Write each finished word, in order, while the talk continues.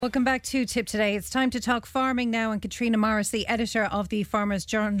Welcome back to Tip Today. It's time to talk farming now, and Katrina Morris, the editor of the Farmers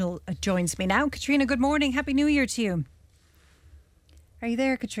Journal, joins me now. Katrina, good morning. Happy New Year to you. Are you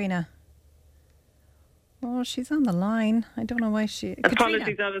there, Katrina? Oh, she's on the line. I don't know why she... Apologies,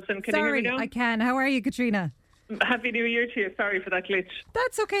 Katrina. Alison. Can Sorry, you hear me now? I can. How are you, Katrina? Happy New Year to you. Sorry for that glitch.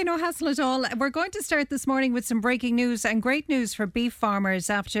 That's okay, no hassle at all. We're going to start this morning with some breaking news, and great news for beef farmers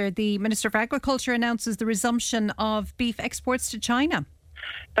after the Minister for Agriculture announces the resumption of beef exports to China.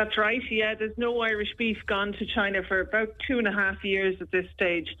 That's right, yeah. There's no Irish beef gone to China for about 2.5 years at this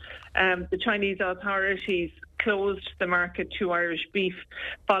stage. The Chinese authorities closed the market to Irish beef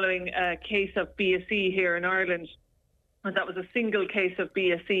following a case of BSE here in Ireland. And that was a single case of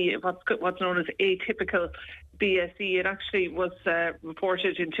BSE, what's known as atypical BSE. It actually was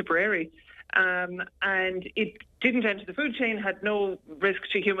reported in Tipperary. And it didn't enter the food chain, had no risk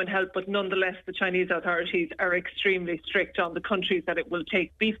to human health, but nonetheless the Chinese authorities are extremely strict on the countries that it will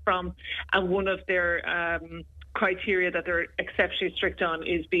take beef from, and one of their criteria that they're exceptionally strict on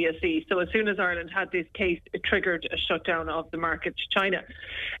is BSE. So as soon as Ireland had this case, it triggered a shutdown of the market to China.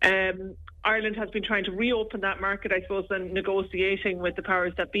 Ireland has been trying to reopen that market, I suppose, and negotiating with the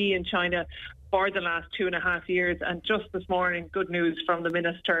powers that be in China for the last 2.5 years. And just this morning, good news from the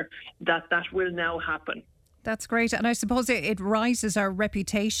Minister that will now happen. That's great. And I suppose it rises our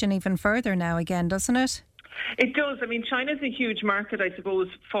reputation even further now again, doesn't it? It does. I mean, China's a huge market, I suppose,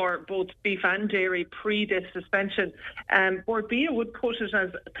 for both beef and dairy pre this suspension. Bord Bia would put it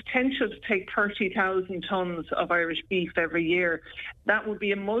as a potential to take 30,000 tonnes of Irish beef every year. That would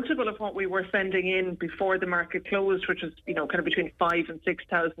be a multiple of what we were sending in before the market closed, which was, kind of between 5,000 and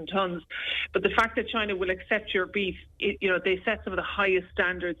 6,000 tonnes. But the fact that China will accept your beef, they set some of the highest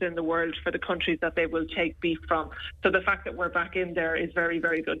standards in the world for the countries that they will take beef from. So the fact that we're back in there is very,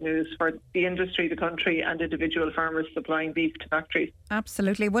 very good news for the industry, the country, and individual farmers supplying beef to factories.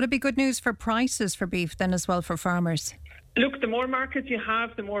 Absolutely. Would it be good news for prices for beef then as well for farmers? Look, the more markets you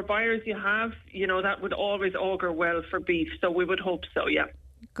have, the more buyers you have, that would always augur well for beef. So we would hope so, yeah.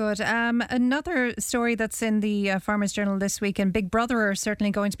 Good. Another story that's in the Farmers Journal this week, and Big Brother are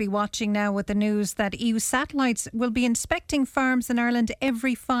certainly going to be watching now with the news that EU satellites will be inspecting farms in Ireland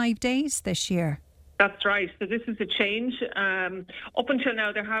every 5 days this year. That's right. So this is a change. Up until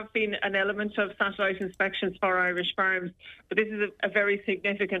now, there have been an element of satellite inspections for Irish farms, but this is a very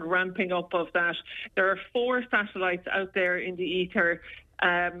significant ramping up of that. There are 4 satellites out there in the ether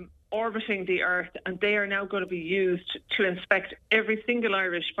orbiting the Earth, and they are now going to be used to inspect every single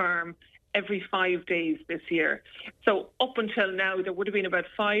Irish farm every 5 days this year. So up until now, there would have been about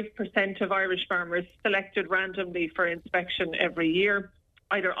 5% of Irish farmers selected randomly for inspection every year,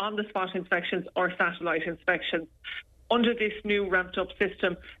 either on-the-spot inspections or satellite inspections. Under this new ramped-up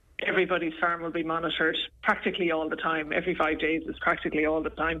system, everybody's farm will be monitored practically all the time. Every 5 days is practically all the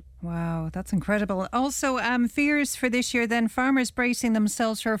time. Wow, that's incredible. Also, fears for this year then, farmers bracing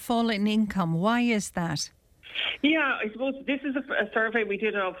themselves for a fall in income. Why is that? Yeah, I suppose this is a survey we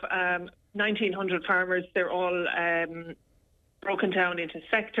did of 1,900 farmers. They're all broken down into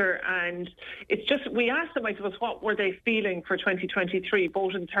sector, and it's just, we asked them, I suppose, what were they feeling for 2023,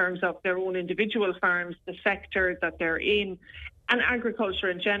 both in terms of their own individual farms, the sector that they're in, and agriculture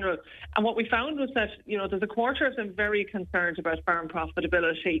in general. And what we found was that, there's a quarter of them very concerned about farm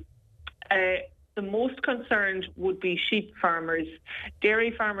profitability. The most concerned would be sheep farmers.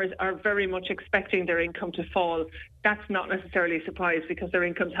 Dairy farmers are very much expecting their income to fall. That's not necessarily a surprise because their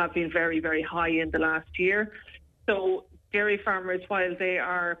incomes have been very, very high in the last year. So dairy farmers, while they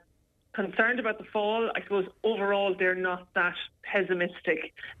are concerned about the fall, I suppose overall they're not that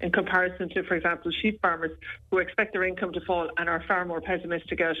pessimistic in comparison to, for example, sheep farmers who expect their income to fall and are far more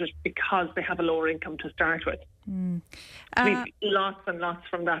pessimistic about it because they have a lower income to start with. We've lots and lots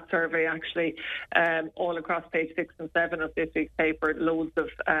from that survey, actually, all across page 6 and 7 of this week's paper, loads of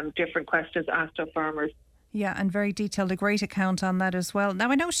different questions asked of farmers. Yeah, and very detailed, a great account on that as well. Now,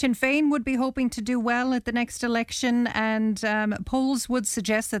 I know Sinn Féin would be hoping to do well at the next election, and polls would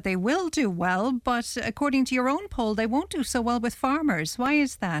suggest that they will do well, but according to your own poll, they won't do so well with farmers. Why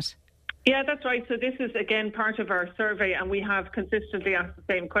is that? Yeah, that's right. So this is, again, part of our survey, and we have consistently asked the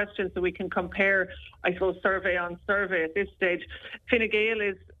same question so we can compare, I suppose, survey on survey at this stage. Fine Gael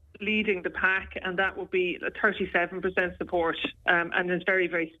is leading the pack, and that would be a 37% support, and there's very,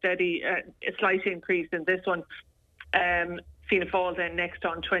 very steady, a slight increase in this one. Fianna Fáil then next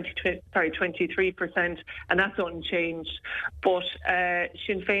on 23%, and that's unchanged. But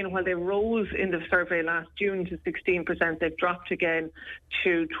Sinn Féin, while they rose in the survey last June to 16%, they've dropped again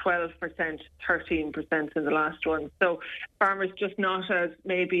to 12%, 13% in the last one. So farmers just not as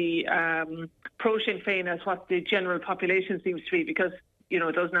maybe pro Sinn Féin as what the general population seems to be, because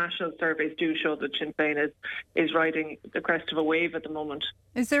those national surveys do show that Sinn Féin is riding the crest of a wave at the moment.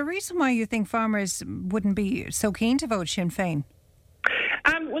 Is there a reason why you think farmers wouldn't be so keen to vote Sinn Féin?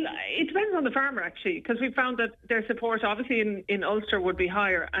 Well, it depends on the farmer, actually, because we found that their support, obviously, in Ulster would be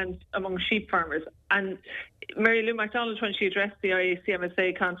higher and among sheep farmers. And Mary Lou MacDonald, when she addressed the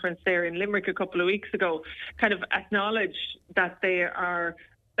IACMSA conference there in Limerick a couple of weeks ago, kind of acknowledged that they are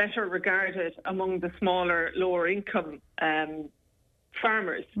better regarded among the smaller, lower income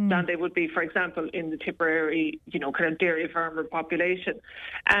farmers than they would be, for example, in the Tipperary, kind of dairy farmer population.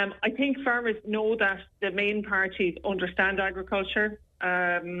 I think farmers know that the main parties understand agriculture.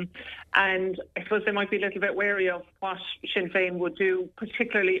 And I suppose they might be a little bit wary of what Sinn Féin would do,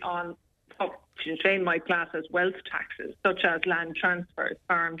 particularly on what Sinn Féin might class as wealth taxes, such as land transfers,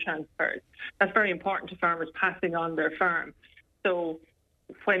 farm transfers. That's very important to farmers passing on their farm. So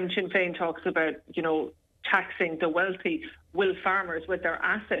when Sinn Féin talks about, taxing the wealthy, will farmers with their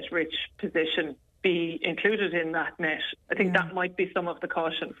asset-rich position be included in that net? I think that might be some of the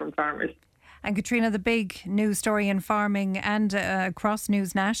caution from farmers. And Katrina, the big news story in farming and across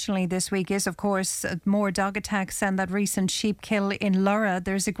news nationally this week is, of course, more dog attacks and that recent sheep kill in Lurra.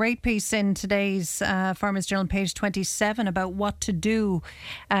 There's a great piece in today's Farmers Journal, page 27, about what to do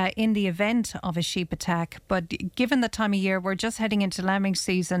in the event of a sheep attack. But given the time of year, we're just heading into lambing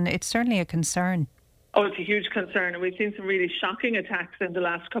season, it's certainly a concern. Oh, it's a huge concern, and we've seen some really shocking attacks in the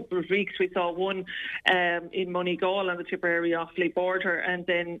last couple of weeks. We saw one in Moneygall on the Tipperary-Offaly border, and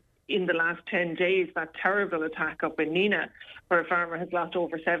then in the last 10 days, that terrible attack up in Neenah, where a farmer has lost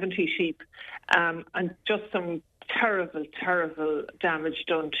over 70 sheep, and just some terrible, terrible damage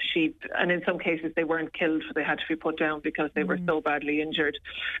done to sheep. And in some cases, they weren't killed, so they had to be put down because they were so badly injured.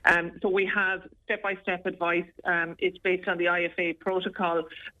 So we have step-by-step advice. It's based on the IFA protocol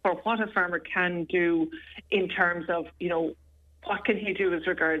for what a farmer can do in terms of, what can he do as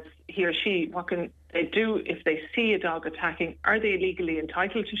regards he or she? What can they do if they see a dog attacking? Are they legally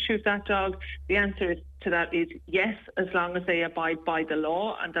entitled to shoot that dog? The answer to that is yes, as long as they abide by the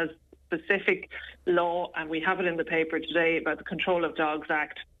law. And there's specific law, and we have it in the paper today, about the Control of Dogs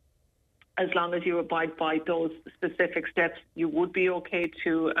Act. As long as you abide by those specific steps, you would be okay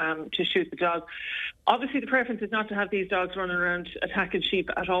to shoot the dog. Obviously, the preference is not to have these dogs running around attacking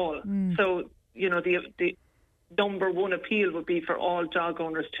sheep at all. So, the number one appeal would be for all dog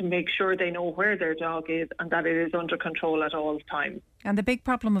owners to make sure they know where their dog is and that it is under control at all times. And the big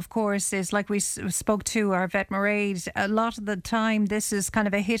problem, of course, is, like we spoke to our vet Mairead, a lot of the time this is kind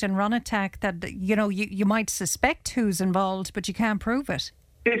of a hit and run attack that, you might suspect who's involved, but you can't prove it.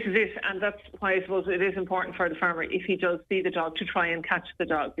 This is it, and that's why I suppose it is important for the farmer, if he does see the dog, to try and catch the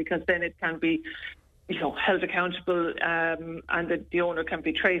dog, because then it can be held accountable, and the owner can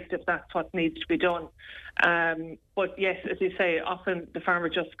be traced if that's what needs to be done. But yes, as you say, often the farmer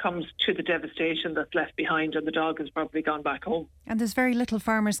just comes to the devastation that's left behind and the dog has probably gone back home. And there's very little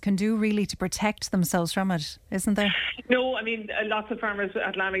farmers can do really to protect themselves from it, isn't there? No, I mean, lots of farmers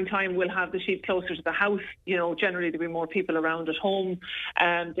at lambing time will have the sheep closer to the house. Generally there'll be more people around at home.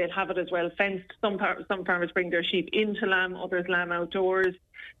 They'll have it as well fenced. Some farmers bring their sheep into lamb, others lamb outdoors.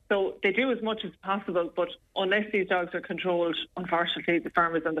 So they do as much as possible, but unless these dogs are controlled, unfortunately, the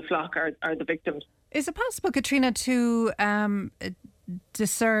farmers and the flock are the victims. Is it possible, Katrina, to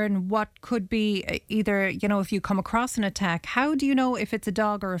discern what could be either, if you come across an attack, how do you know if it's a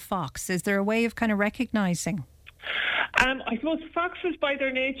dog or a fox? Is there a way of kind of recognising? I suppose foxes by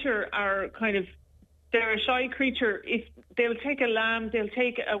their nature are they're a shy creature. If they'll take a lamb, they'll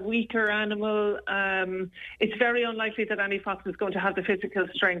take a weaker animal. It's very unlikely that any fox is going to have the physical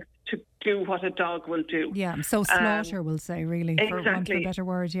strength to do what a dog will do. Yeah, so slaughter, we'll say, really, for want of a better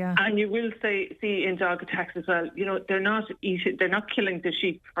word, yeah. And you will see in dog attacks as well, they're not killing the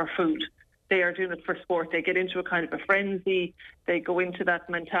sheep for food. They are doing it for sport. They get into a kind of a frenzy. They go into that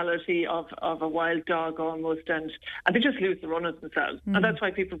mentality of a wild dog almost, and they just lose the run of themselves. And that's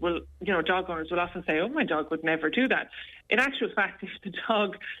why people will, dog owners will often say, oh, my dog would never do that. In actual fact, if the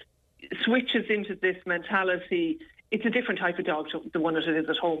dog switches into this mentality, it's a different type of dog to the one that it is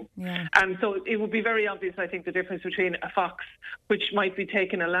at home. Yeah. So it would be very obvious, I think, the difference between a fox, which might be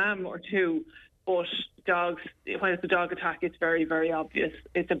taking a lamb or two, but dogs, when it's a dog attack, it's very, very obvious.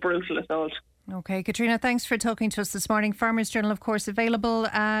 It's a brutal assault. OK, Katrina, thanks for talking to us this morning. Farmers Journal, of course, available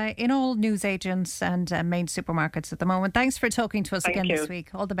in all newsagents and main supermarkets at the moment. Thanks for talking to us again this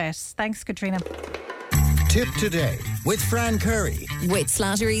week. All the best. Thanks, Katrina. Tip Today with Fran Curry. With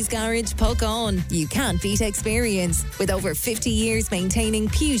Slattery's Garage, puck on. You can't beat experience. With over 50 years maintaining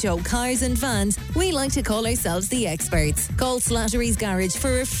Peugeot cars and vans, we like to call ourselves the experts. Call Slattery's Garage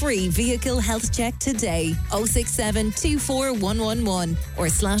for a free vehicle health check today. 067 24111 or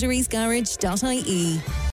slatterysgarage.ie.